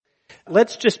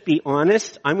let's just be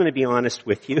honest. I'm going to be honest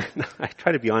with you. I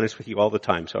try to be honest with you all the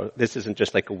time, so this isn't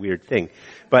just like a weird thing.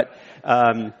 But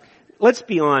let's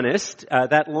be honest.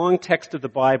 That long text of the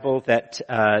Bible that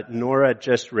Nora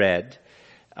just read,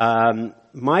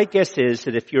 my guess is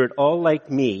that if you're at all like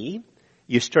me,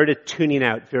 you started tuning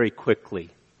out very quickly.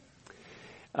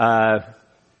 Blah,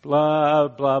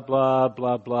 blah, blah,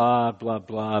 blah, blah, blah,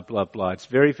 blah, blah, blah. It's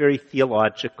very, very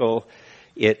theological.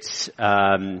 It's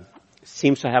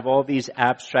seems to have all these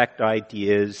abstract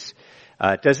ideas.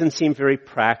 Doesn't seem very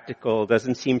practical.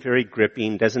 Doesn't seem very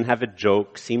gripping. Doesn't have a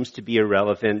joke. Seems to be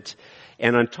irrelevant.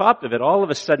 And on top of it, all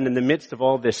of a sudden, in the midst of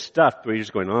all this stuff, where you're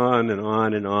just going on and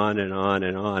on and on and on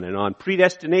and on and on,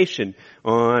 predestination,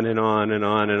 on and on and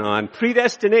on and on,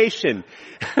 predestination.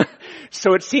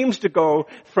 So it seems to go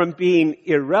from being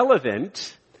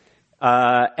irrelevant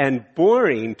and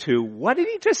boring to, what did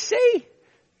he just say?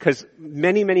 Because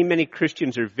many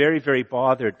Christians are very, very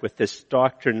bothered with this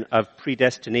doctrine of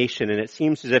predestination, and it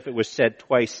seems as if it was said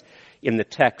twice in the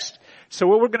text. So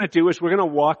what we're going to do is we're going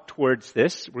to walk towards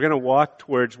this. We're going to walk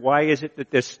towards why is it that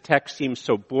this text seems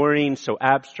so boring, so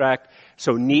abstract,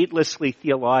 so needlessly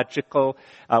theological,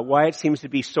 why it seems to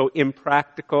be so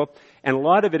impractical. And a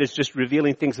lot of it is just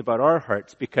revealing things about our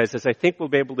hearts, because as I think we'll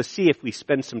be able to see if we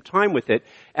spend some time with it,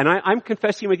 and I'm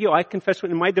confessing with you, I confess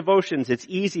in my devotions, it's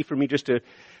easy for me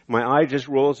my eye just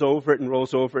rolls over it and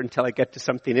rolls over until I get to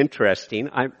something interesting.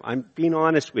 I'm being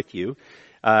honest with you.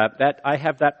 That I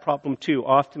have that problem too,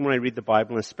 often when I read the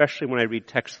Bible, and especially when I read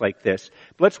texts like this.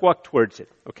 But let's walk towards it,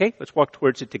 okay? Let's walk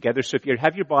towards it together. So if you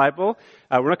have your Bible,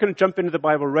 we're not going to jump into the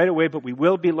Bible right away, but we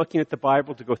will be looking at the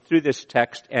Bible to go through this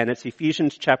text, and it's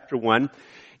Ephesians chapter 1.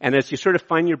 And as you sort of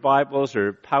find your Bibles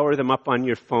or power them up on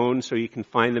your phone so you can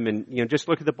find them, and just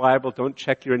look at the Bible, don't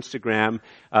check your Instagram,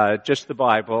 just the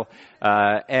Bible.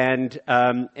 And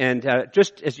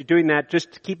just as you're doing that,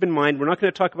 just keep in mind, we're not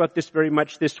going to talk about this very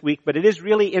much this week, but it is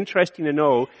really interesting to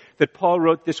know that Paul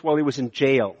wrote this while he was in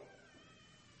jail.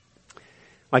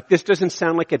 Like, this doesn't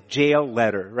sound like a jail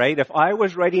letter, right? If I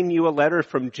was writing you a letter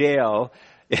from jail,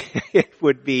 it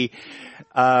would be,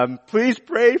 please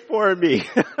pray for me.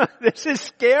 This is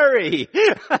scary.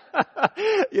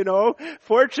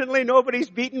 Fortunately nobody's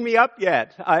beaten me up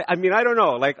yet. I mean, I don't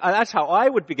know. Like, that's how I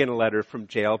would begin a letter from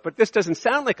jail, but this doesn't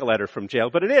sound like a letter from jail,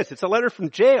 but it is. It's a letter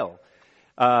from jail.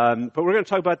 But we're going to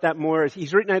talk about that more.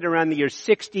 He's written it around the years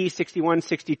 60, 61,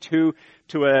 62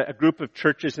 to a group of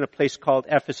churches in a place called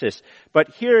Ephesus. But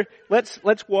here, let's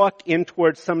walk in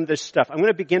towards some of this stuff. I'm going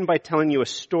to begin by telling you a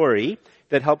story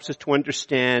that helps us to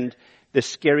understand the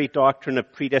scary doctrine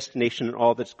of predestination and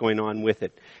all that's going on with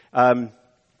it.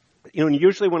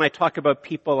 Usually when I talk about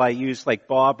people, I use like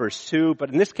Bob or Sue, but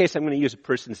in this case I'm going to use a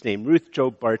person's name, Ruth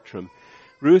Jo Bartram.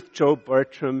 Ruth Jo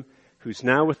Bartram, who's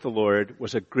now with the Lord,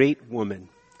 was a great woman,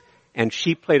 and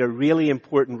she played a really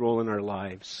important role in our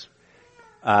lives.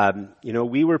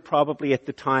 We were probably at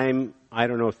the time, I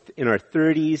don't know, in our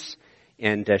 30s,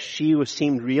 and she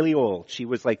seemed really old. She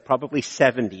was like probably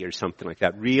 70 or something like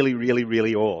that, really, really,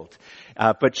 really old.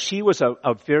 But she was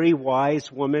a very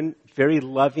wise woman, very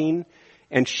loving,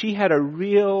 and she had a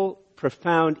real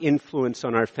profound influence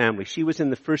on our family. She was in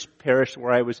the first parish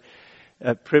where I was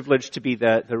privileged to be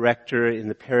the rector in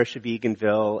the parish of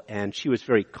Eganville, and she was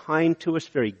very kind to us,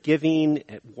 very giving,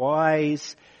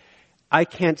 wise. I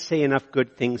can't say enough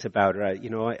good things about her.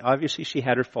 Obviously she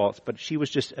had her faults, but she was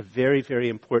just a very, very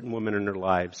important woman in our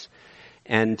lives.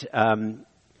 And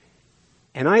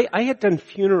I had done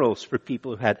funerals for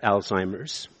people who had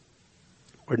Alzheimer's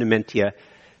or dementia,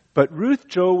 but Ruth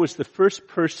Jo was the first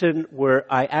person where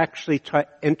I actually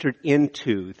entered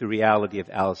into the reality of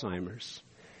Alzheimer's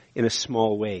in a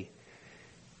small way.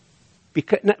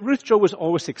 Because Ruth Jo was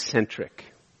always eccentric,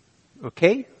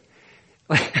 okay?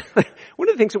 One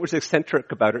of the things that was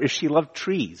eccentric about her is she loved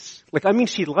trees.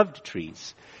 She loved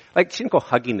trees. She didn't go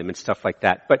hugging them and stuff like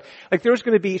that. But there was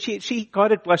going to be,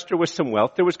 God had blessed her with some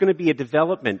wealth. There was going to be a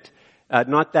development,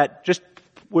 not that just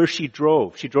where she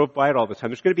drove. She drove by it all the time.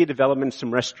 There's going to be a development,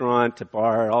 some restaurant, a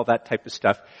bar, all that type of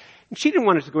stuff. And she didn't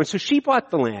want it to go in, so she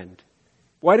bought the land.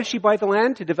 Why did she buy the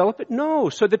land? To develop it? No,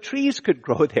 so the trees could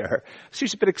grow there.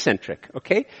 She's a bit eccentric,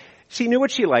 okay? She knew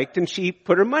what she liked, and she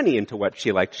put her money into what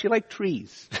she liked. She liked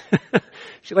trees.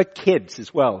 She liked kids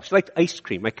as well. She liked ice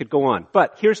cream. I could go on.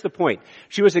 But here's the point.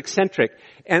 She was eccentric,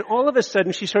 and all of a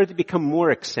sudden she started to become more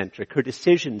eccentric. Her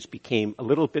decisions became a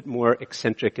little bit more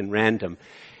eccentric and random.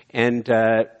 And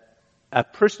a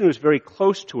person who was very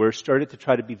close to her started to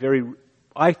try to be very,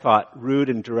 I thought, rude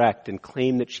and direct and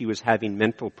claim that she was having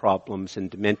mental problems and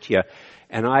dementia.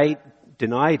 And I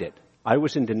denied it. I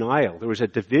was in denial. There was a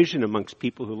division amongst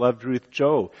people who loved Ruth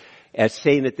Jo. as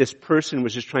saying that this person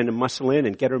was just trying to muscle in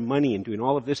and get her money and doing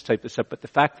all of this type of stuff. But the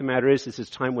fact of the matter is as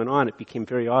time went on, it became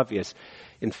very obvious.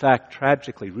 In fact,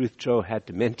 tragically, Ruth Jo had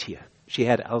dementia. She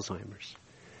had Alzheimer's.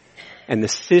 And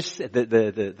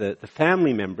the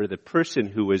family member, the person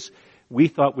who we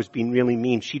thought was being really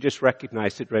mean, she just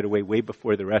recognized it right away, way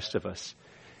before the rest of us.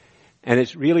 And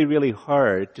it's really, really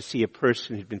hard to see a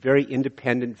person who's been very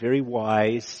independent, very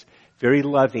wise, very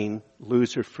loving,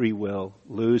 lose her free will,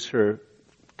 lose her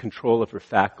control of her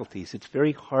faculties. It's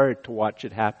very hard to watch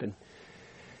it happen.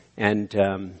 And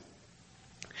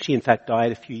she, in fact,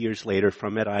 died a few years later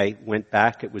from it. I went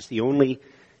back. It was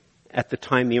at the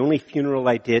time, the only funeral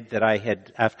I did that I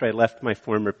had, after I left my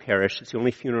former parish, it's the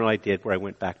only funeral I did where I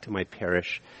went back to my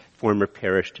former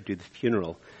parish, to do the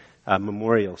funeral,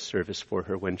 memorial service for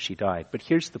her when she died. But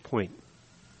here's the point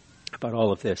about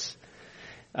all of this.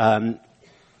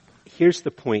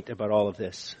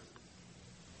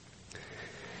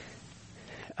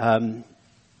 The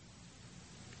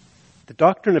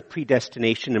doctrine of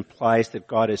predestination implies that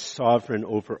God is sovereign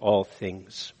over all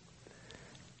things.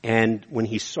 And when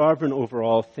he's sovereign over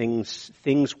all things,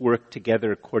 things work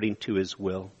together according to his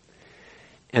will.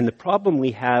 And the problem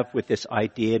we have with this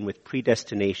idea and with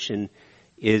predestination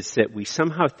is that we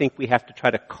somehow think we have to try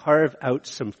to carve out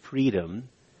some freedom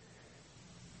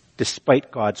despite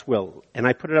God's will. And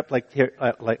I put it up like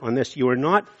on this: you are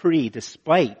not free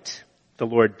despite the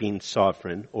Lord being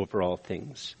sovereign over all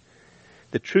things.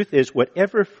 The truth is,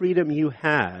 whatever freedom you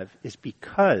have is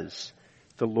because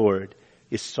the Lord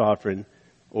is sovereign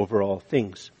over all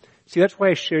things. See, that's why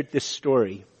I shared this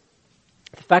story.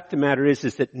 The fact of the matter is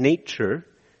that nature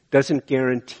doesn't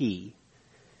guarantee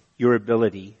your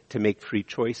ability to make free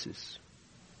choices.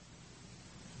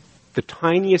 The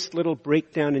tiniest little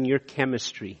breakdown in your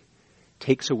chemistry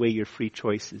takes away your free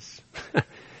choices. I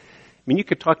mean, you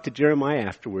could talk to Jeremiah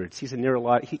afterwards. He's a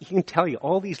neurologist. He can tell you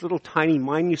all these little tiny,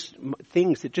 minute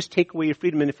things that just take away your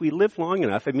freedom. And if we live long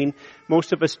enough, I mean,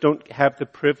 most of us don't have the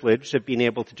privilege of being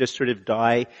able to just sort of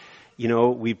die. You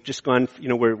know, we've just gone,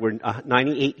 we're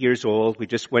 98 years old. We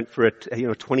just went for a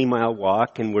 20-mile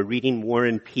walk, and we're reading War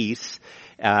and Peace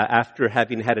after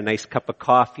having had a nice cup of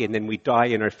coffee, and then we die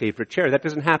in our favorite chair. That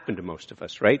doesn't happen to most of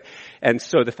us, right? And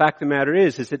so the fact of the matter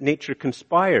is that nature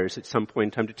conspires at some point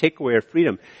in time to take away our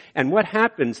freedom. And what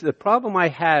happens, the problem I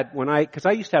had because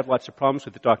I used to have lots of problems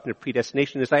with the doctrine of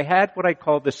predestination, is I had what I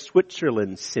call the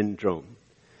Switzerland syndrome.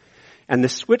 And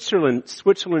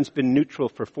Switzerland's been neutral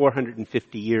for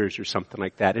 450 years or something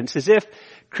like that. And it's as if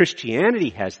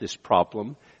Christianity has this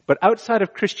problem, but outside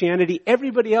of Christianity,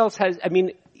 everybody else has,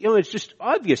 it's just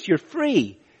obvious, you're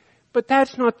free. But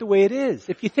that's not the way it is.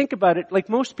 If you think about it, like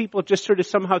most people just sort of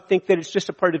somehow think that it's just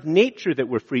a part of nature that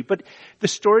we're free. But the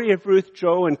story of Ruth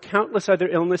Jo and countless other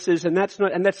illnesses, and that's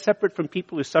separate from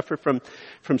people who suffer from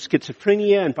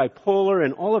schizophrenia and bipolar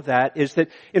and all of that, is that,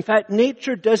 in fact,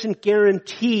 nature doesn't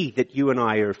guarantee that you and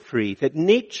I are free. That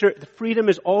the freedom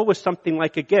is always something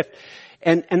like a gift.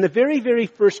 And the very, very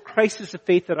first crisis of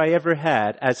faith that I ever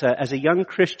had as a young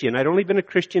Christian, I'd only been a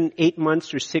Christian 8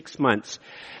 months or 6 months,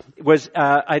 was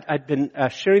I'd been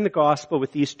sharing the gospel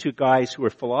with these two guys who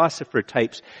were philosopher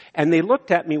types, and they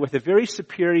looked at me with a very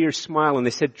superior smile, and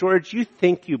they said, "George, you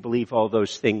think you believe all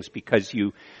those things because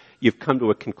you've come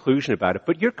to a conclusion about it,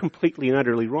 but you're completely and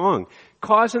utterly wrong.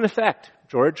 Cause and effect,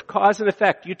 George, cause and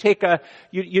effect. You take a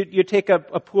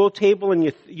pool table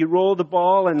and you roll the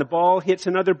ball, and the ball hits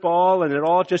another ball, and it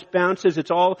all just bounces.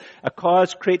 It's all a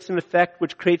cause creates an effect,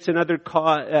 which creates another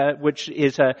cause, which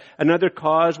is another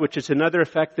cause, which is another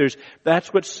effect.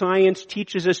 That's what science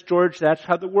teaches us, George. That's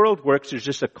how the world works. There's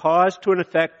just a cause to an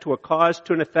effect, to a cause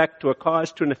to an effect, to a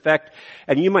cause to an effect.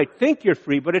 And you might think you're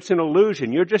free, but it's an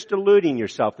illusion. You're just deluding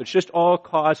yourself. It's just all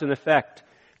cause and effect.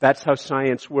 That's how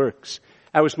science works."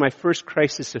 That was my first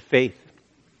crisis of faith.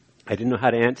 I didn't know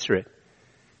how to answer it.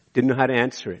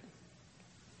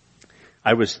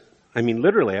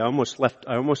 Literally, I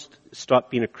almost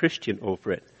stopped being a Christian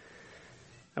over it.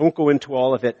 I won't go into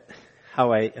all of it,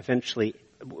 how I eventually,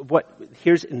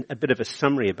 here's a bit of a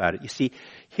summary about it. You see,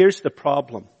 here's the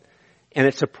problem. And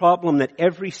it's a problem that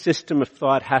every system of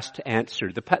thought has to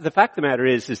answer. The fact of the matter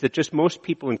is that just most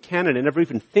people in Canada never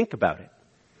even think about it.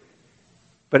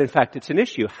 But in fact, it's an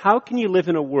issue. How can you live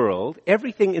in a world,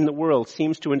 everything in the world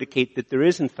seems to indicate that there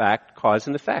is in fact cause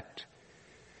and effect.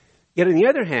 Yet on the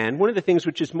other hand, one of the things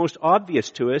which is most obvious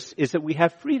to us is that we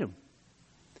have freedom.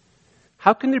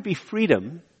 How can there be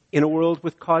freedom in a world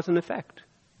with cause and effect?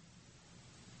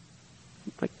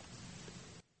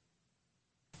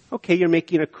 Okay, you're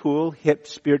making a cool, hip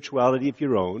spirituality of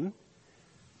your own.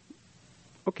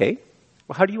 Okay,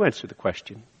 well, how do you answer the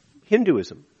question?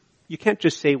 Hinduism. You can't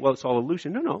just say, well, it's all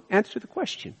illusion. No, answer the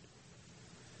question.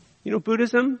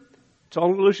 Buddhism, it's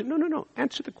all illusion. No,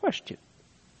 answer the question.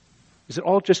 Is it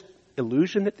all just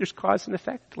illusion that there's cause and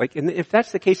effect? And if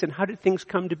that's the case, then how did things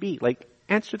come to be?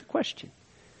 Answer the question.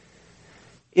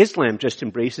 Islam just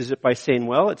embraces it by saying,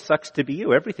 well, it sucks to be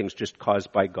you. Everything's just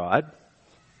caused by God.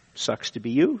 Sucks to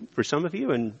be you for some of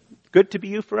you and good to be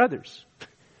you for others.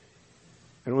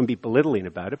 I don't want to be belittling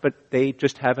about it, but they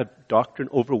just have a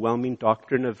overwhelming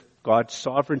doctrine of God's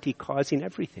sovereignty causing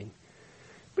everything.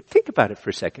 But think about it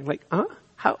for a second.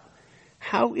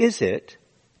 How is it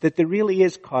that there really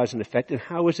is cause and effect, and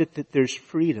how is it that there's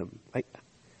freedom?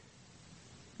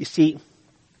 You see,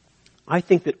 I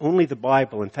think that only the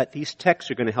Bible, in fact, these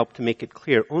texts are going to help to make it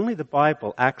clear, only the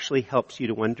Bible actually helps you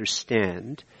to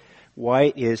understand why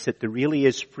it is that there really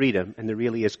is freedom and there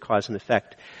really is cause and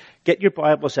effect. Get your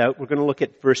Bibles out. We're going to look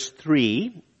at verse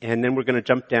 3, and then we're going to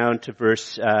jump down to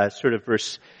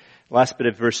last bit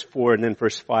of verse 4, and then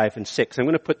verse 5 and 6. I'm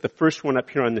going to put the first one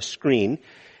up here on the screen,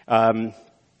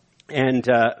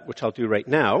 which I'll do right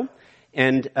now.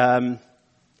 And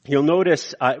you'll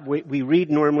notice we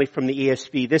read normally from the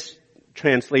ESV. This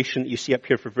translation that you see up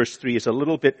here for verse 3 is a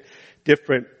little bit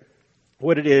different.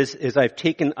 What it is I've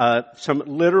taken some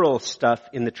literal stuff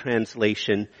in the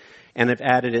translation and I've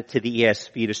added it to the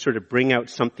ESV to sort of bring out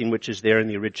something which is there in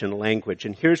the original language.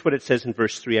 And here's what it says in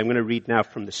verse 3. I'm going to read now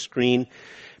from the screen,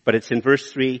 but it's in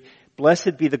verse 3.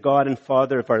 Blessed be the God and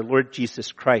Father of our Lord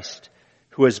Jesus Christ,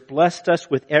 who has blessed us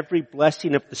with every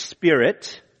blessing of the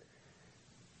Spirit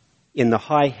in the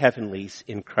high heavenlies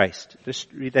in Christ.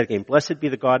 Just read that again. Blessed be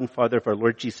the God and Father of our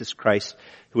Lord Jesus Christ,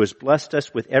 who has blessed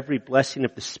us with every blessing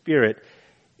of the Spirit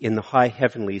in the high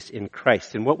heavenlies in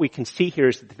Christ. And what we can see here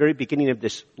is at the very beginning of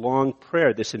this long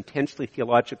prayer, this intensely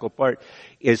theological part,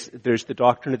 there's the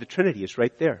doctrine of the Trinity is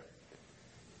right there.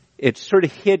 It's sort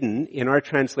of hidden in our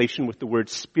translation with the word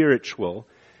spiritual.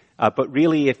 But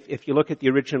really, if you look at the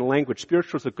original language,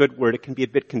 spiritual is a good word. It can be a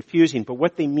bit confusing. But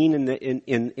what they mean in the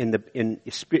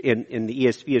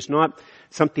ESV is not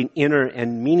something inner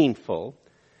and meaningful.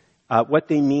 What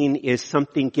they mean is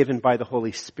something given by the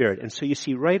Holy Spirit. And so you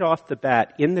see right off the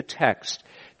bat in the text,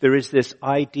 there is this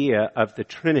idea of the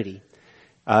Trinity.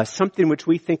 Something which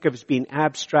we think of as being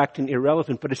abstract and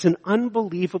irrelevant, but it's an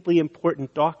unbelievably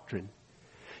important doctrine.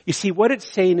 You see, what it's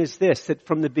saying is this, that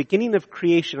from the beginning of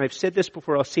creation, I've said this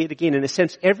before, I'll say it again, in a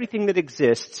sense, everything that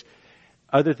exists,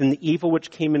 other than the evil which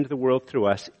came into the world through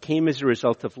us, came as a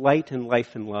result of light and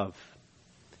life and love.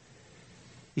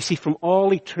 You see, from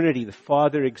all eternity, the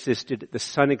Father existed, the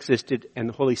Son existed, and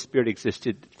the Holy Spirit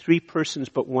existed. 3 persons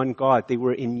but one God. They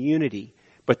were in unity,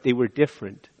 but they were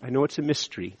different. I know it's a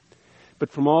mystery. But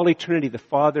from all eternity, the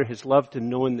Father has loved and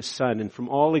known the Son. And from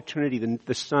all eternity,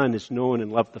 the Son has known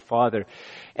and loved the Father.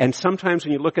 And sometimes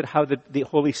when you look at how the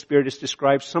Holy Spirit is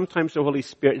described, sometimes the Holy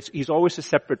Spirit, he's always a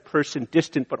separate person,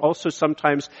 distant, but also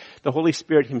sometimes the Holy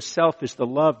Spirit himself is the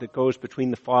love that goes between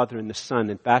the Father and the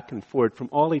Son and back and forward from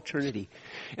all eternity.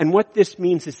 And what this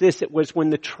means is this, it was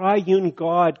when the triune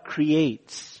God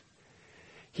creates,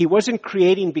 he wasn't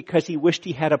creating because he wished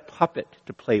he had a puppet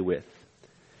to play with.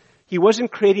 He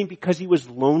wasn't creating because he was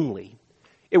lonely.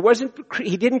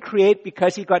 He didn't create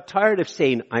because he got tired of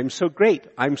saying, I'm so great,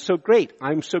 I'm so great,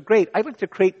 I'm so great. I'd like to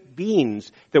create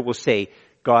beings that will say,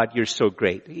 God, you're so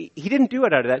great. He didn't do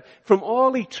it out of that. From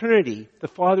all eternity, the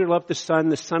Father loved the Son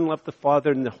loved the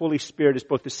Father, and the Holy Spirit is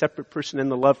both the separate person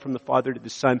and the love from the Father to the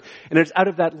Son. And it's out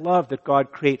of that love that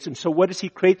God creates. And so what does he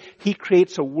create? He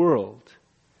creates a world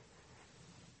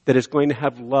that is going to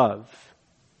have love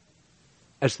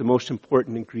as the most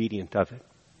important ingredient of it.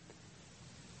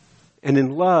 And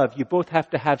in love, you both have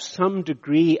to have some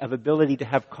degree of ability to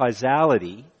have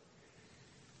causality.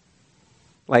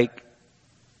 Like,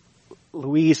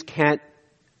 Louise can't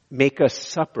make us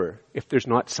supper if there's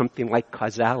not something like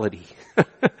causality.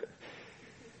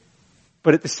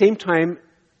 But at the same time,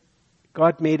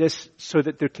 God made us so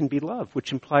that there can be love,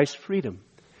 which implies freedom.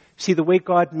 See, the way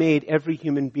God made every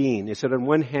human being is that on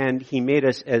one hand, he made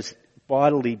us as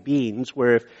bodily beings,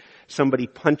 where if somebody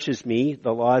punches me,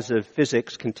 the laws of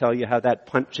physics can tell you how that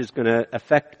punch is going to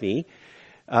affect me.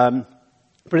 But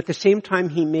at the same time,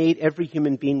 he made every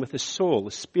human being with a soul,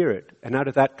 a spirit. And out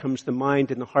of that comes the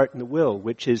mind and the heart and the will,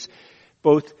 which is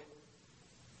both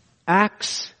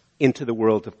acts into the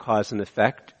world of cause and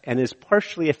effect and is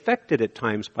partially affected at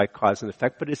times by cause and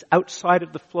effect, but is outside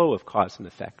of the flow of cause and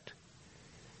effect.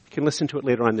 You can listen to it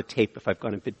later on the tape if I've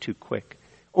gone a bit too quick.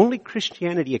 Only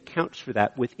Christianity accounts for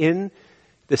that within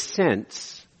the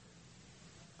sense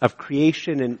of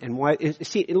creation and why.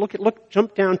 See,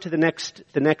 jump down to the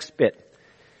next bit.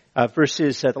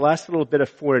 the last little bit of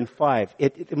 4 and 5.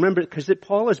 Remember, because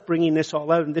Paul is bringing this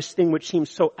all out in this thing which seems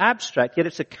so abstract, yet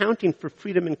it's accounting for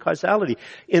freedom and causality.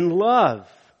 In love,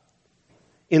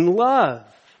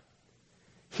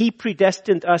 he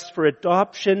predestined us for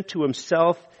adoption to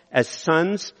himself as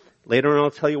sons. Later on, I'll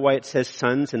tell you why it says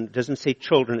sons, and it doesn't say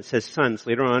children, it says sons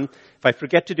later on. If I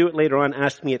forget to do it later on,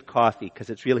 ask me at coffee, because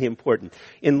it's really important.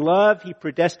 In love, he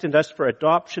predestined us for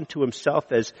adoption to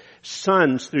himself as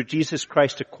sons through Jesus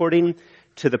Christ, according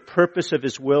to the purpose of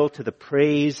his will, to the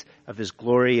praise of his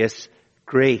glorious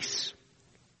grace.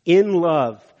 In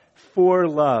love, for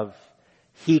love,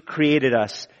 he created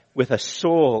us with a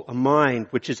soul, a mind,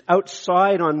 which is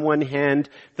outside on one hand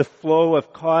the flow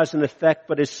of cause and effect,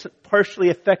 but is partially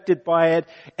affected by it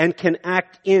and can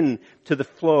act in to the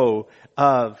flow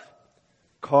of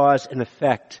cause and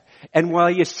effect. And while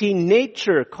you see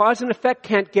nature, cause and effect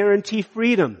can't guarantee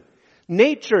freedom.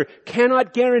 Nature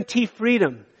cannot guarantee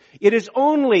freedom. It is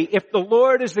only if the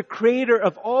Lord is the creator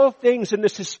of all things and the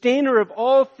sustainer of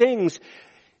all things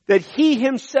that he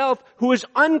himself, who is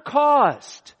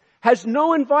uncaused, has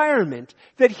no environment,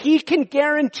 that he can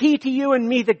guarantee to you and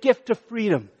me the gift of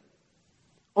freedom.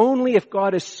 Only if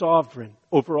God is sovereign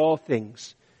over all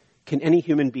things can any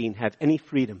human being have any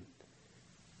freedom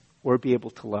or be able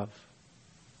to love.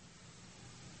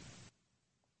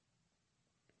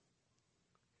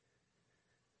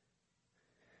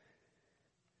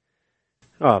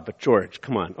 Oh, but George,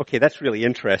 come on. Okay, that's really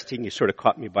interesting. You sort of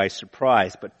caught me by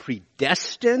surprise. But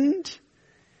predestined?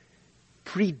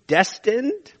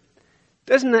 Predestined?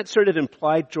 Doesn't that sort of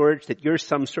imply, George, that you're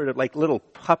some sort of like little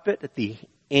puppet at the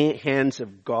hands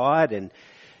of God? And,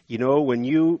 you know, when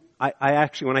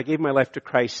I gave my life to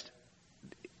Christ,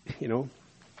 you know,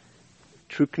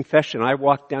 true confession, I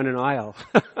walked down an aisle.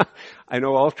 I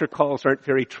know altar calls aren't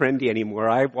very trendy anymore.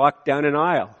 I walked down an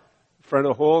aisle in front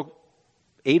of a whole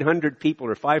 800 people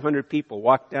or 500 people,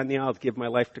 walked down the aisle to give my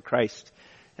life to Christ.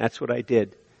 That's what I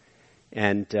did.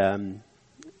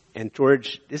 And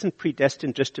George, isn't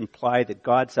predestined just imply that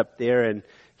God's up there and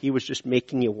he was just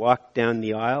making you walk down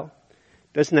the aisle?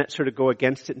 Doesn't that sort of go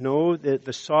against it? No,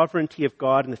 the sovereignty of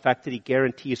God and the fact that he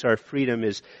guarantees our freedom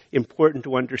is important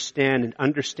to understand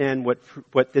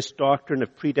what this doctrine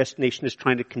of predestination is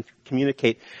trying to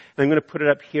communicate. And I'm going to put it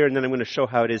up here and then I'm going to show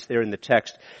how it is there in the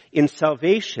text. In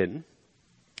salvation,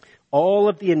 all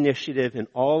of the initiative and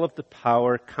all of the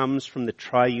power comes from the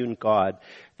triune God.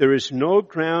 There is no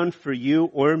ground for you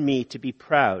or me to be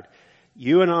proud.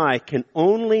 You and I can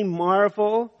only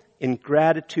marvel in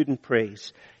gratitude and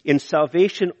praise. In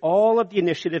salvation, all of the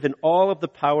initiative and all of the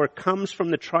power comes from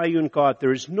the triune God.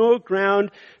 There is no ground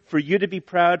for you to be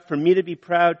proud, for me to be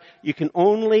proud. You can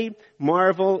only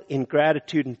marvel in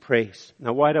gratitude and praise.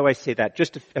 Now, why do I say that?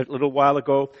 Just a little while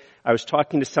ago, I was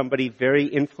talking to somebody very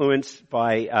influenced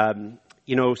by, that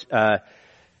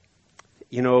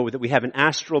we have an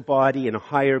astral body and a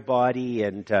higher body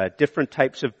and different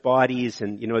types of bodies,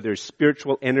 and, there's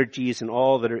spiritual energies and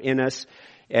all that are in us.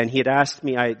 And he had asked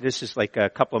me, this is like a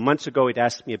couple of months ago, he'd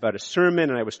asked me about a sermon,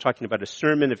 and I was talking about a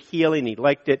sermon of healing. He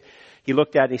liked it. He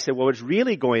looked at it and he said, well, what's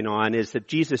really going on is that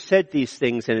Jesus said these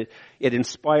things and it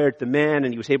inspired the man,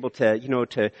 and he was able to,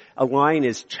 to align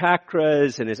his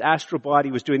chakras, and his astral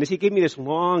body was doing this. He gave me this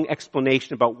long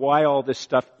explanation about why all this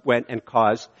stuff went and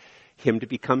caused him to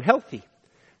become healthy.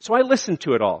 So I listened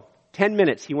to it all. 10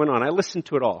 minutes he went on. I listened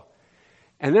to it all.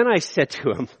 And then I said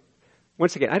to him,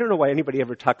 once again, I don't know why anybody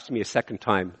ever talks to me a second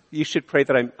time. You should pray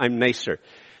that I'm nicer.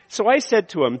 So I said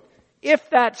to him, if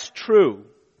that's true,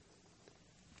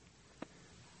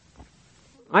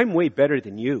 I'm way better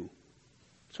than you.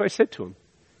 So I said to him.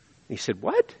 He said,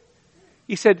 what?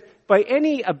 He said, by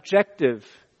any objective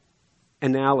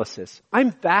analysis,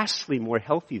 I'm vastly more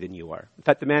healthy than you are. In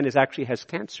fact, the man actually has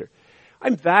cancer.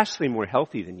 I'm vastly more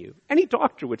healthy than you. Any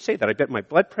doctor would say that. I bet my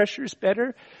blood pressure is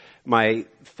better. My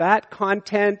fat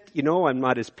content, I'm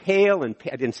not as pale, and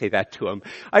I didn't say that to him.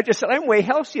 I just said, I'm way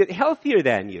healthier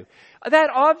than you. That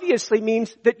obviously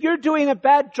means that you're doing a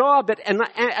bad job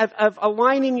of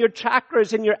aligning your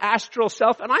chakras and your astral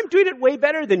self, and I'm doing it way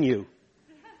better than you.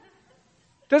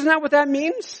 Isn't that what that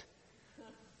means?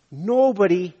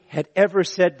 Nobody had ever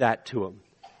said that to him.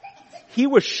 He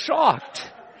was shocked.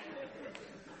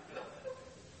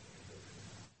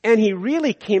 And he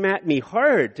really came at me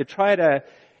hard to try to...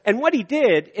 And what he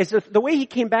did is the way he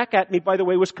came back at me, by the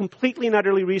way, was completely and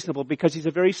utterly reasonable, because he's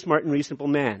a very smart and reasonable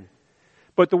man.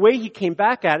 But the way he came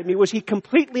back at me was he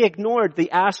completely ignored the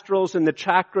astrals and the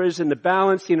chakras and the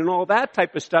balancing and all that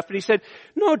type of stuff. And he said,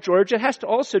 no, George, it has to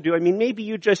also do, maybe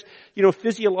you just,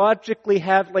 physiologically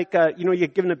have you're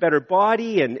given a better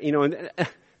body and,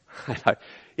 I thought,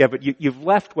 yeah, but you've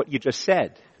left what you just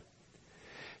said.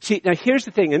 See, now here's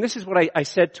the thing, and this is what I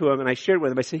said to him, and I shared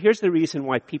with him. I said, here's the reason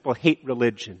why people hate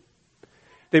religion.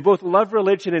 They both love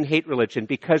religion and hate religion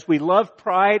because we love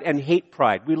pride and hate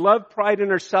pride. We love pride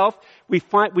in ourselves. We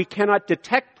cannot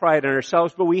detect pride in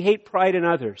ourselves, but we hate pride in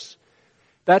others.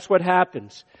 That's what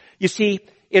happens. You see,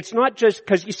 it's not just,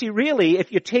 because you see, really,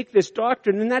 if you take this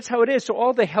doctrine, and that's how it is. So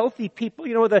all the healthy people,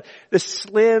 the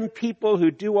slim people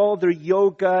who do all their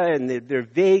yoga and they're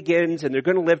vegans and they're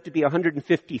going to live to be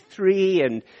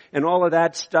 153 and all of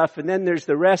that stuff. And then there's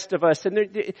the rest of us. And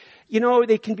we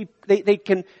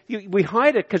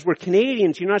hide it because we're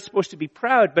Canadians. You're not supposed to be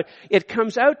proud, but it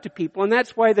comes out to people. And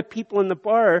that's why the people in the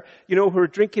bar, who are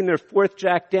drinking their fourth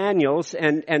Jack Daniels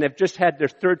and have just had their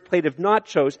third plate of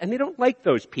nachos, and they don't like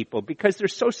those people because they're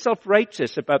so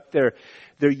self-righteous about their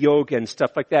yoga and stuff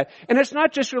like that. And it's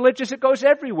not just religious, it goes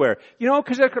everywhere.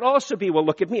 Because it could also be, well,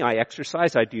 look at me, I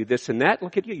exercise, I do this and that.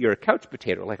 Look at you, you're a couch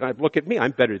potato. Look at me, I'm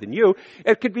better than you.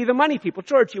 It could be the money people.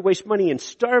 George, you waste money in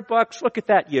Starbucks. Look at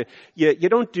that. You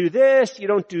don't do this, you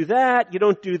don't do that, you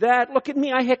don't do that. Look at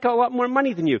me, I heck a lot more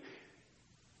money than you.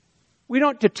 We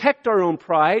don't detect our own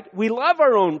pride. We love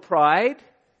our own pride.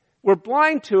 We're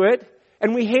blind to it.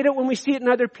 And we hate it when we see it in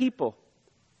other people.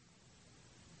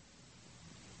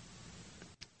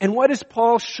 And what is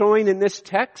Paul showing in this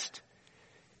text?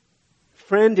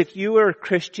 Friend, if you are a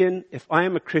Christian, if I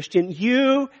am a Christian,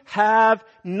 you have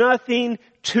nothing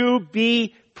to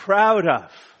be proud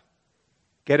of.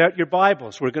 Get out your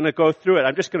Bibles. We're going to go through it.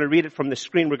 I'm just going to read it from the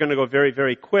screen. We're going to go very,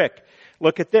 very quick.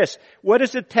 Look at this. What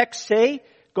does the text say?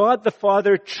 God the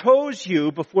Father chose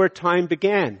you before time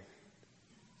began.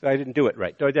 I didn't do it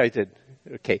right. Oh, I did.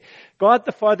 Okay. God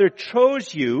the Father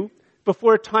chose you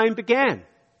before time began.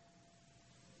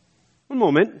 One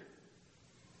moment.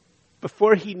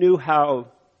 Before he knew how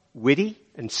witty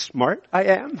and smart I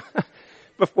am,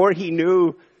 before he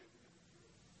knew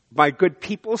my good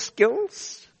people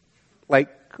skills,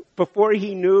 before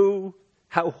he knew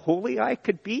how holy I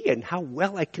could be and how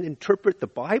well I can interpret the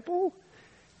Bible,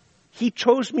 he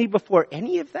chose me before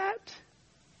any of that.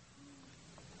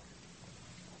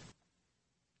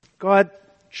 God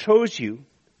chose you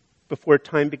before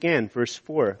time began, verse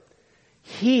 4.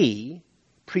 He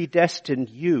predestined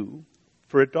you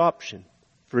for adoption,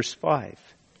 verse 5.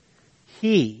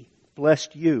 He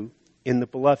blessed you in the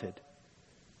beloved.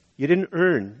 You didn't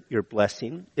earn your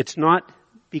blessing. It's not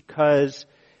because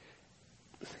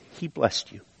he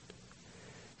blessed you.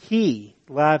 He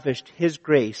lavished his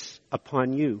grace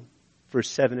upon you, verse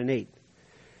 7 and 8.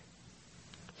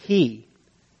 He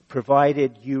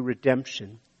provided you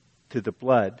redemption through the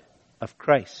blood of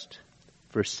Christ,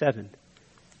 verse 7.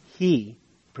 He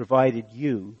provided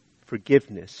you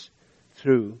forgiveness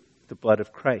through the blood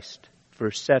of Christ.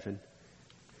 Verse 7.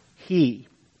 He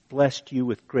blessed you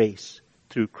with grace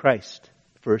through Christ.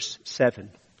 Verse 7.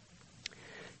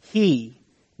 He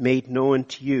made known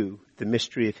to you the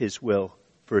mystery of his will.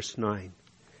 Verse 9.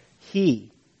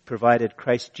 He provided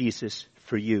Christ Jesus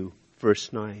for you.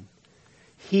 Verse 9.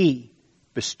 He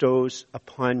bestows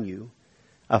upon you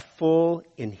a full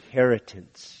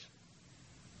inheritance.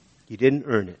 You didn't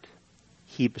earn it.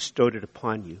 He bestowed it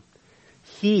upon you.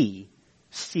 He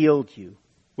sealed you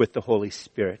with the Holy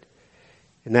Spirit.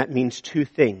 And that means two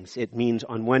things. It means,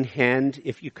 on one hand,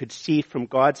 if you could see from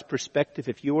God's perspective,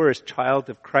 if you were a child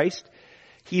of Christ,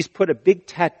 he's put a big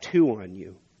tattoo on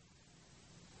you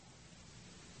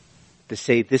to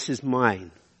say, this is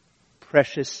mine,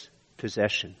 precious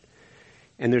possession.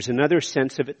 And there's another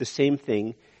sense of it, the same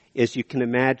thing, is you can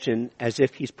imagine as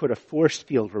if he's put a force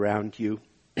field around you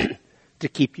to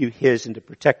keep you his and to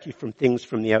protect you from things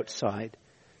from the outside.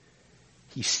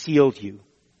 He sealed you.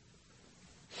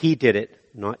 He did it,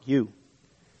 not you.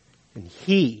 And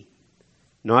he,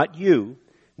 not you,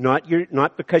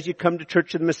 not because you come to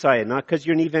Church of the Messiah, not because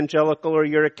you're an evangelical or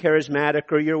you're a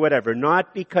charismatic or you're whatever,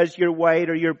 not because you're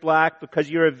white or you're black, because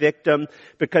you're a victim,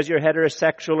 because you're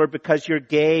heterosexual or because you're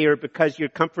gay or because you're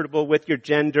comfortable with your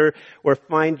gender or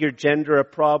find your gender a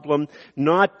problem,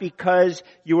 not because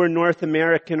you are North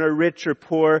American or rich or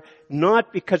poor,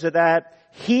 not because of that.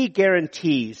 He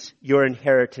guarantees your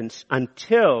inheritance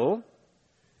until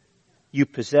you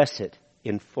possess it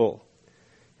in full.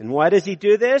 And why does he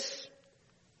do this?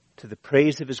 To the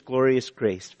praise of his glorious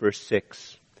grace, verse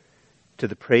 6. To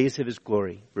the praise of his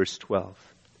glory, verse 12.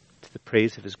 To the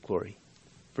praise of his glory,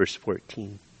 verse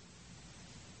 14.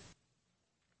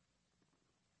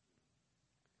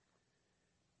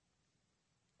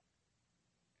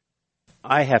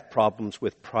 I have problems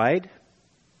with pride,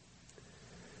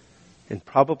 and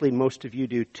probably most of you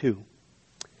do too.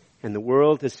 And the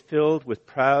world is filled with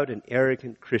proud and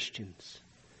arrogant Christians.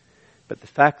 But the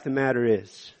fact of the matter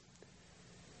is,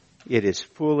 It is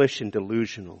foolish and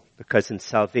delusional, because in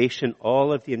salvation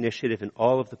all of the initiative and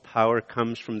all of the power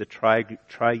comes from the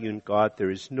triune God.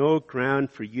 There is no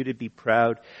ground for you to be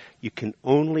proud. You can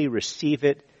only receive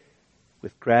it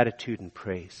with gratitude and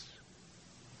praise.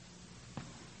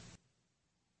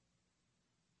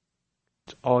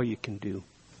 It's all you can do.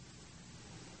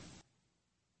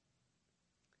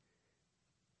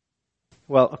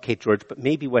 Well, okay, George, but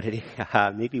maybe what it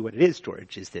is,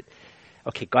 George, is that,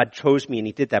 okay, God chose me and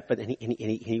He did that, but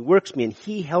He works me and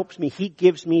He helps me. He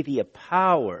gives me the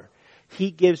power.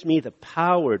 He gives me the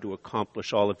power to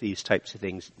accomplish all of these types of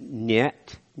things.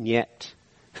 Niet.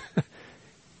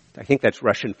 I think that's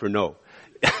Russian for no.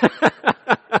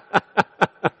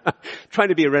 Trying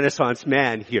to be a Renaissance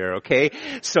man here, okay?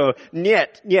 So,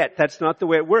 niet, that's not the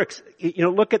way it works. You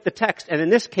know, look at the text. And in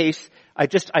this case, I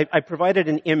provided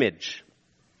an image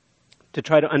to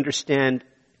try to understand.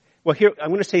 Well, here, I'm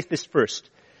going to say this first.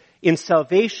 In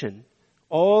salvation,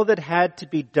 all that had to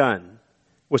be done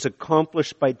was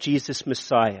accomplished by Jesus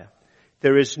Messiah.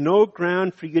 There is no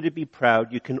ground for you to be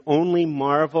proud. You can only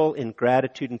marvel in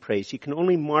gratitude and praise. You can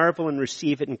only marvel and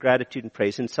receive it in gratitude and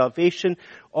praise. In salvation,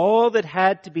 all that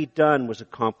had to be done was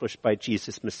accomplished by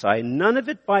Jesus Messiah. None of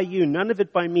it by you, none of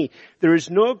it by me. There is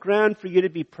no ground for you to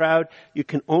be proud. You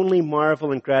can only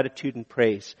marvel in gratitude and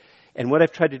praise. And what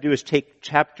I've tried to do is take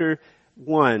chapter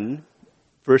 1,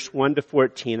 verse 1 to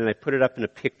 14, and I put it up in a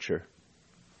picture.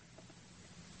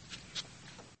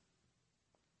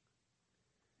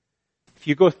 If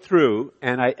you go through,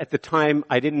 and at the time,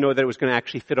 I didn't know that it was going to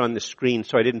actually fit on the screen,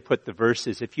 so I didn't put the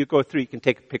verses. If you go through, you can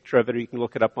take a picture of it, or you can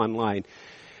look it up online.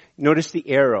 Notice the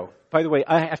arrow. By the way,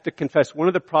 I have to confess, one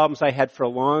of the problems I had for a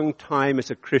long time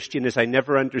as a Christian is I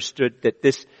never understood that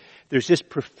there's this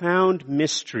profound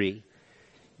mystery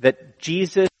that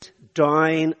Jesus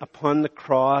dying upon the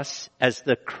cross as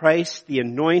the Christ, the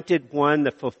anointed one,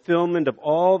 the fulfillment of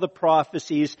all the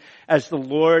prophecies as the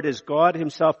Lord, as God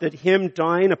Himself, that Him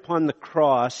dying upon the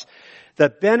cross, the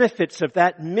benefits of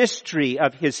that mystery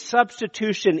of His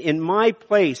substitution in my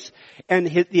place and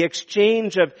the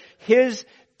exchange of His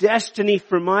destiny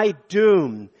for my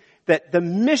doom, that the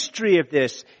mystery of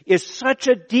this is such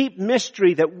a deep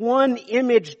mystery that one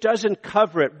image doesn't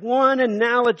cover it. One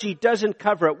analogy doesn't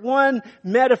cover it. One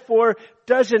metaphor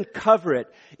doesn't cover it.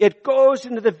 It goes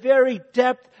into the very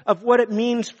depth of what it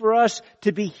means for us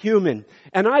to be human.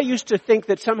 And I used to think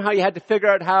that somehow you had to figure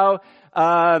out how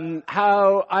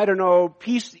I don't know,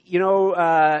 peace,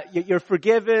 you're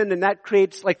forgiven, and that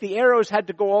creates, like, the arrows had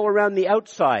to go all around the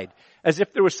outside, as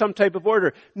if there was some type of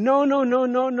order. No.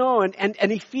 And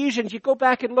Ephesians, you go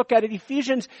back and look at it,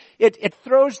 Ephesians, it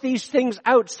throws these things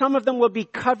out. Some of them will be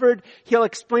covered. He'll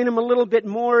explain them a little bit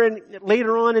more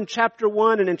later on in chapter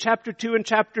 1, and in chapter 2 and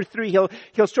chapter 3,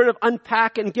 he'll sort of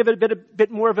unpack and give it a bit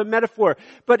more of a metaphor.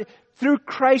 But through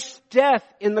Christ's death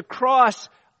in the cross,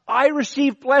 I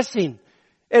receive blessing.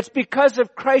 It's because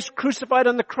of Christ crucified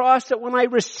on the cross that when I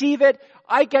receive it,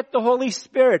 I get the Holy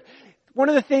Spirit. One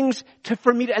of the things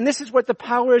for me, and this is what the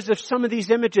power is of some of these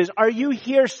images. Are you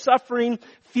here suffering,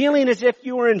 feeling as if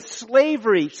you were in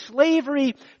slavery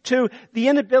to the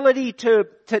inability to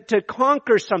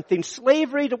conquer something,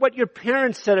 slavery to what your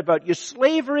parents said about you,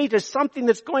 slavery to something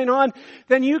that's going on?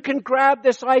 Then you can grab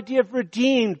this idea of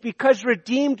redeemed, because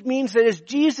redeemed means that as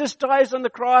Jesus dies on the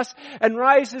cross and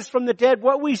rises from the dead,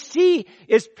 what we see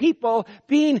is people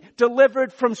being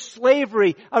delivered from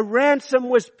slavery. A ransom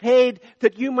was paid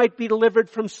that you might be delivered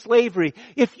from slavery.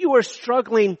 If you are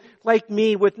struggling like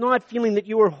me with not feeling that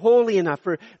you are holy enough,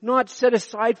 or not set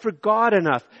aside for God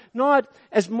enough, not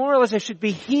as moral as I should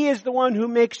be, He is the one who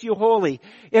makes you holy.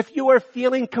 If you are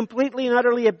feeling completely and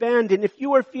utterly abandoned, if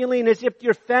you are feeling as if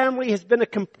your family has been a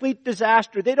complete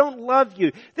disaster, they don't love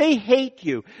you, they hate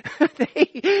you,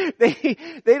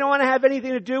 they don't want to have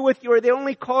anything to do with you, or they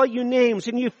only call you names,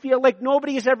 and you feel like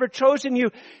nobody has ever chosen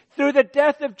you, through the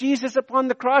death of Jesus upon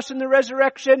the cross and the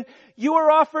resurrection, you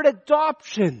are offered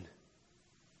adoption.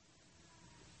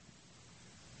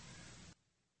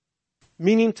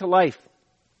 Meaning to life.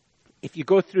 If you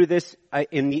go through this,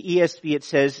 in the ESV it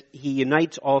says, He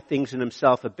unites all things in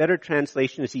Himself. A better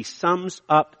translation is He sums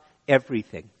up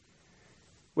everything.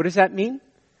 What does that mean?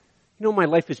 You know, my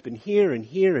life has been here and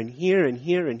here and here and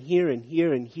here and here and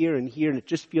here and here and here, and it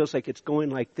just feels like it's going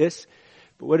like this.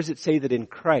 But what does it say? That in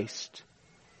Christ,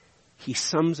 He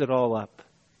sums it all up.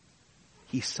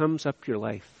 He sums up your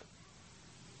life.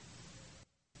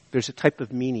 There's a type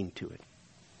of meaning to it.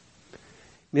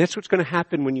 I mean, that's what's going to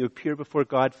happen when you appear before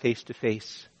God face to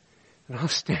face. And I'll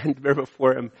stand there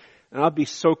before Him And I'll be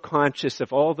so conscious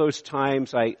of all those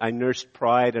times I nursed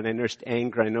pride and I nursed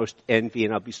anger, I nursed envy,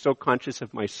 and I'll be so conscious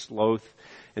of my sloth,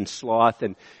 and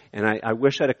I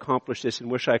wish I'd accomplished this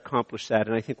and wish I accomplished that.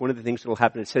 And I think one of the things that will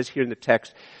happen, it says here in the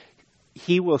text,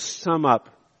 he will sum up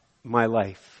my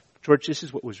life. George, this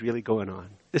is what was really going on.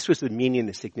 This was the meaning and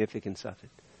the significance of it.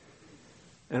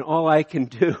 And all I can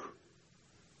do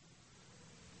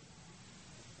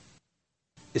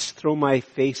is throw my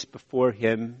face before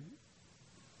him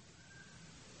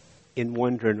in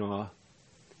wonder and awe,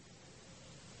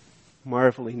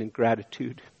 marveling in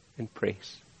gratitude and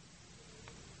praise.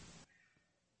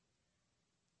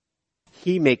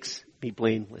 He makes me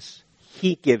blameless.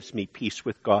 He gives me peace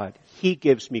with God. He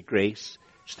gives me grace.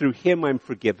 It's through him I'm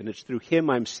forgiven. It's through him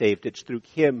I'm saved. It's through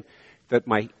him that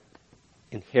my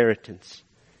inheritance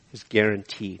is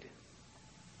guaranteed.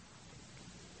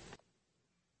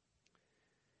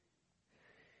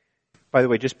 By the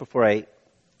way, just before I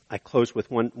close with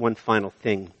one final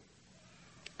thing.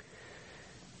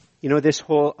 You know, this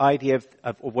whole idea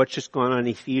of what's just gone on in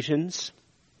Ephesians,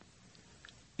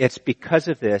 it's because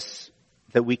of this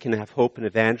that we can have hope in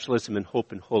evangelism and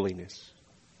hope in holiness.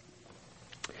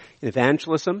 In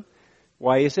evangelism,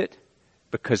 why is it?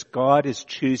 Because God is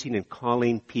choosing and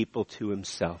calling people to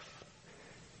himself.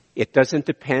 It doesn't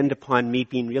depend upon me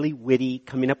being really witty,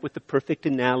 coming up with the perfect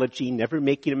analogy, never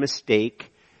making a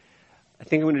mistake. I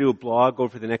think I'm going to do a blog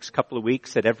over the next couple of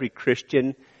weeks that every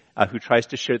Christian who tries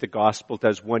to share the gospel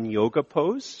does one yoga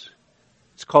pose.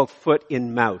 It's called foot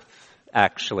in mouth,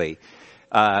 actually,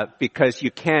 because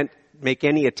you can't make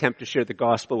any attempt to share the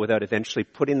gospel without eventually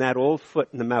putting that old foot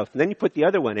in the mouth. And then you put the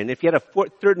other one in. If you had a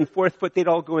third and fourth foot, they'd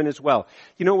all go in as well.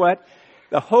 You know what?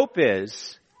 The hope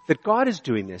is that God is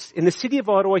doing this. In the city of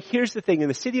Ottawa, here's the thing. In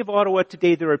the city of Ottawa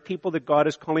today, there are people that God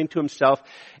is calling to himself.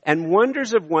 And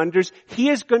wonders of wonders, he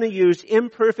is going to use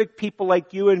imperfect people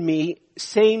like you and me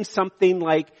saying something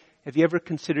like, have you ever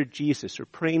considered Jesus, or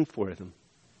praying for them,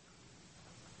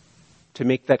 to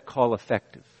make that call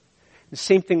effective. The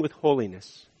same thing with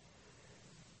holiness.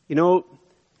 You know,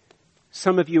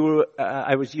 some of you,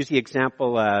 I was using the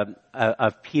example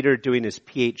of Peter doing his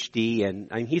PhD, and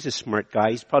I mean, he's a smart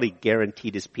guy. He's probably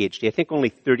guaranteed his PhD. I think only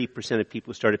 30% of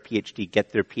people who start a PhD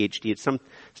get their PhD. It's some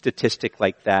statistic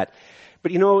like that.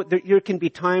 But you know, there can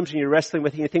be times when you're wrestling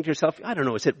with it and you think to yourself, I don't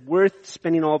know, is it worth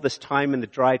spending all this time in the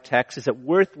dry text? Is it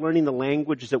worth learning the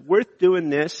language? Is it worth doing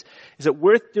this? Is it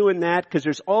worth doing that? Because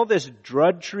there's all this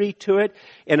drudgery to it.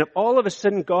 And if all of a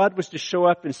sudden God was to show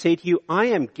up and say to you, I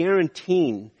am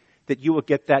guaranteeing that you will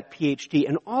get that PhD.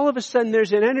 And all of a sudden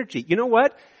there's an energy. You know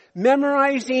what?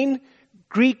 Memorizing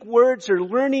Greek words, or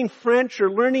learning French,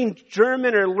 or learning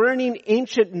German, or learning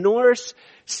ancient Norse,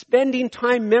 spending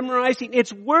time memorizing,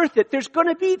 it's worth it. There's going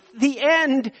to be, the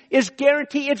end is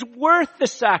guaranteed. It's worth the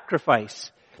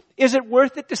sacrifice. Is it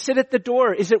worth it to sit at the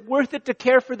door? Is it worth it to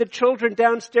care for the children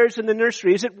downstairs in the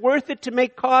nursery? Is it worth it to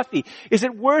make coffee? Is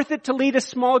it worth it to lead a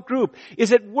small group?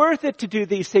 Is it worth it to do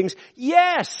these things?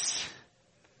 Yes!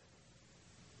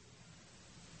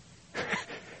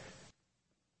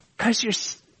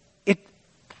 Because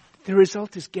the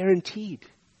result is guaranteed.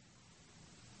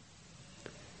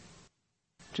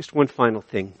 Just one final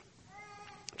thing.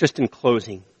 Just in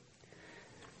closing.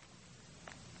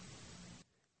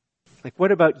 Like,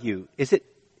 what about you? Is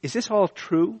this all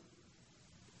true?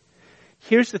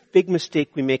 Here's the big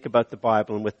mistake we make about the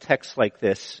Bible and with texts like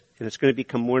this, and it's going to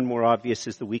become more and more obvious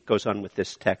as the week goes on with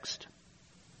this text.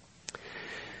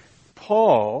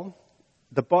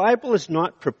 The Bible is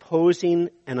not proposing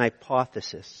an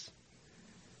hypothesis.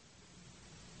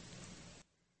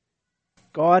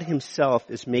 God himself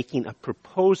is making a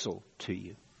proposal to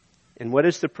you. And what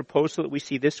is the proposal that we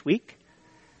see this week?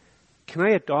 Can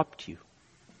I adopt you?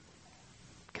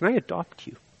 Can I adopt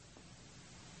you?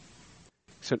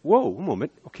 So, whoa, a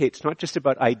moment. Okay, it's not just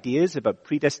about ideas, about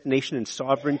predestination and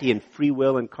sovereignty and free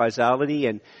will and causality,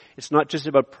 and it's not just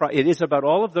about it is about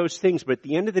all of those things, but at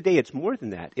the end of the day, it's more than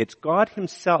that. It's God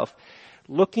himself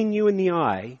looking you in the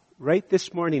eye right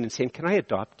this morning and saying, can I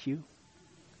adopt you?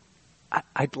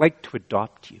 I'd like to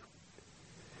adopt you.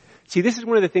 See, this is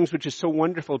one of the things which is so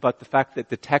wonderful about the fact that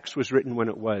the text was written when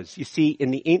it was. You see,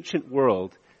 in the ancient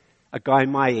world, a guy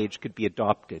my age could be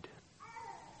adopted.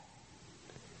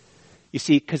 You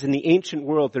see, because in the ancient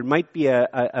world, there might be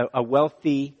a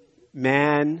wealthy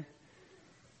man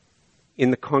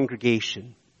in the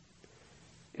congregation.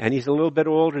 And he's a little bit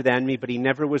older than me, but he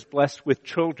never was blessed with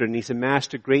children. He's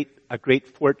amassed a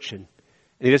great fortune.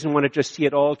 And he doesn't want to just see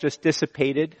it all just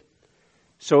dissipated.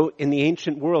 So in the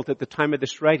ancient world, at the time of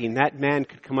this writing, that man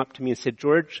could come up to me and say,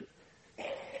 George,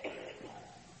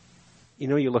 you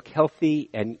know, you look healthy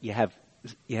and you have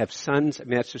you have sons. I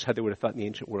mean, that's just how they would have thought in the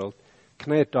ancient world.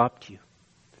 Can I adopt you?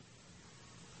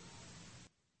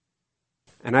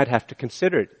 And I'd have to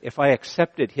consider it. If I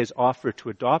accepted his offer to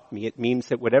adopt me, it means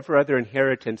that whatever other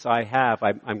inheritance I have,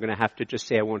 I'm going to have to just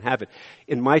say I won't have it.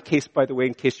 In my case, by the way,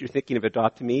 in case you're thinking of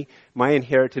adopting me, my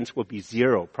inheritance will be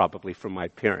 0 probably from my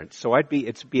parents. So I'd be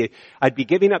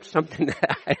giving up something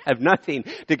that I have nothing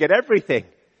to get everything.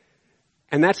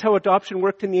 And that's how adoption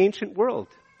worked in the ancient world.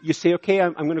 You say, okay,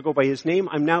 I'm going to go by his name.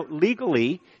 I'm now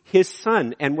legally his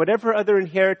son. And whatever other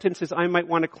inheritances I might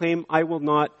want to claim, I will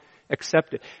not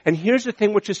accept it. And here's the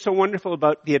thing which is so wonderful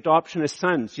about the adoption of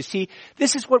sons. You see,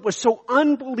 this is what was so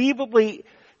unbelievably,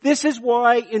 this is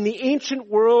why in the ancient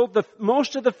world,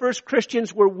 most of the first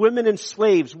Christians were women and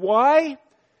slaves. Why?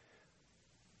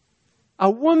 A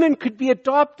woman could be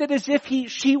adopted as if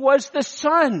she was the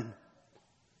son.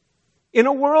 In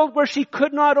a world where she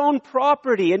could not own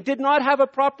property and did not have a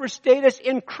proper status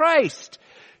in Christ,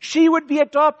 she would be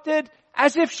adopted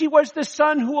as if she was the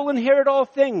son who will inherit all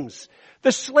things.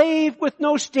 The slave with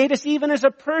no status even as a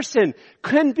person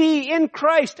can be in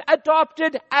Christ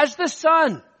adopted as the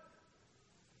son.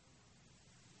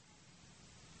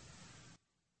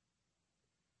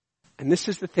 And this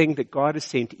is the thing that God is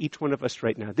saying to each one of us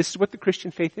right now. This is what the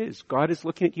Christian faith is. God is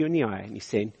looking at you in the eye and he's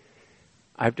saying,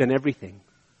 I've done everything.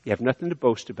 You have nothing to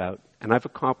boast about, and I've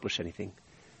accomplished anything.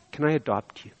 Can I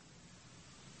adopt you?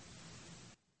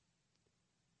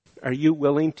 Are you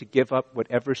willing to give up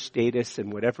whatever status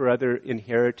and whatever other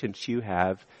inheritance you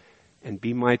have and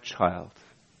be my child?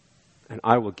 And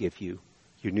I will give you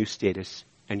your new status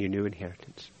and your new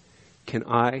inheritance. Can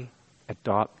I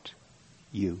adopt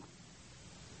you?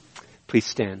 Please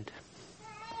stand.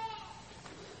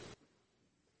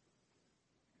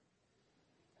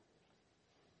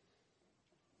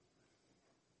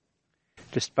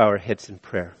 Just bow our heads in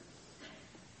prayer.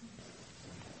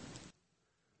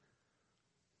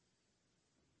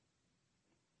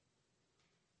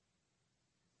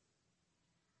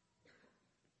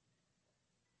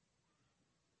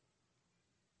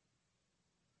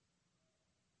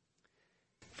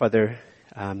 Father,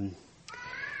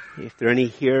 if there are any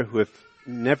here who have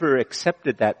never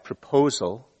accepted that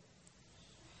proposal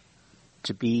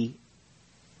to be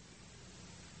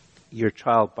your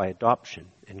child by adoption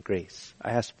and grace,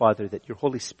 I ask, Father, that your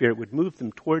Holy Spirit would move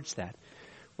them towards that.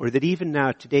 Or that even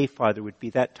now, today, Father, would be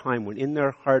that time when in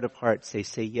their heart of hearts they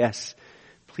say, yes,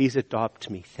 please adopt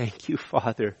me. Thank you,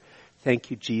 Father. Thank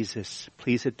you, Jesus.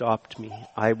 Please adopt me.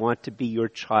 I want to be your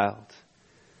child.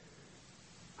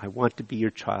 I want to be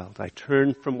your child. I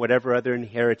turn from whatever other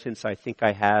inheritance I think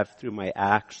I have through my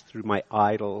acts, through my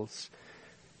idols.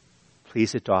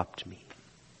 Please adopt me.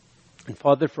 And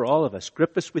Father, for all of us,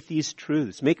 grip us with these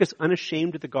truths. Make us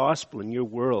unashamed of the gospel in your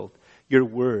world, your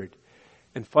word.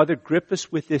 And Father, grip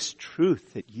us with this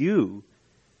truth that you,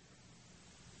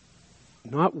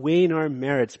 not weighing our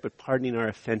merits but pardoning our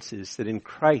offenses, that in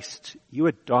Christ you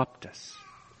adopt us.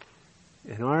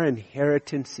 And our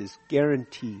inheritance is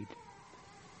guaranteed.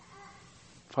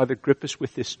 Father, grip us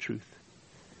with this truth.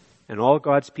 And all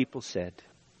God's people said,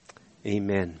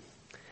 Amen.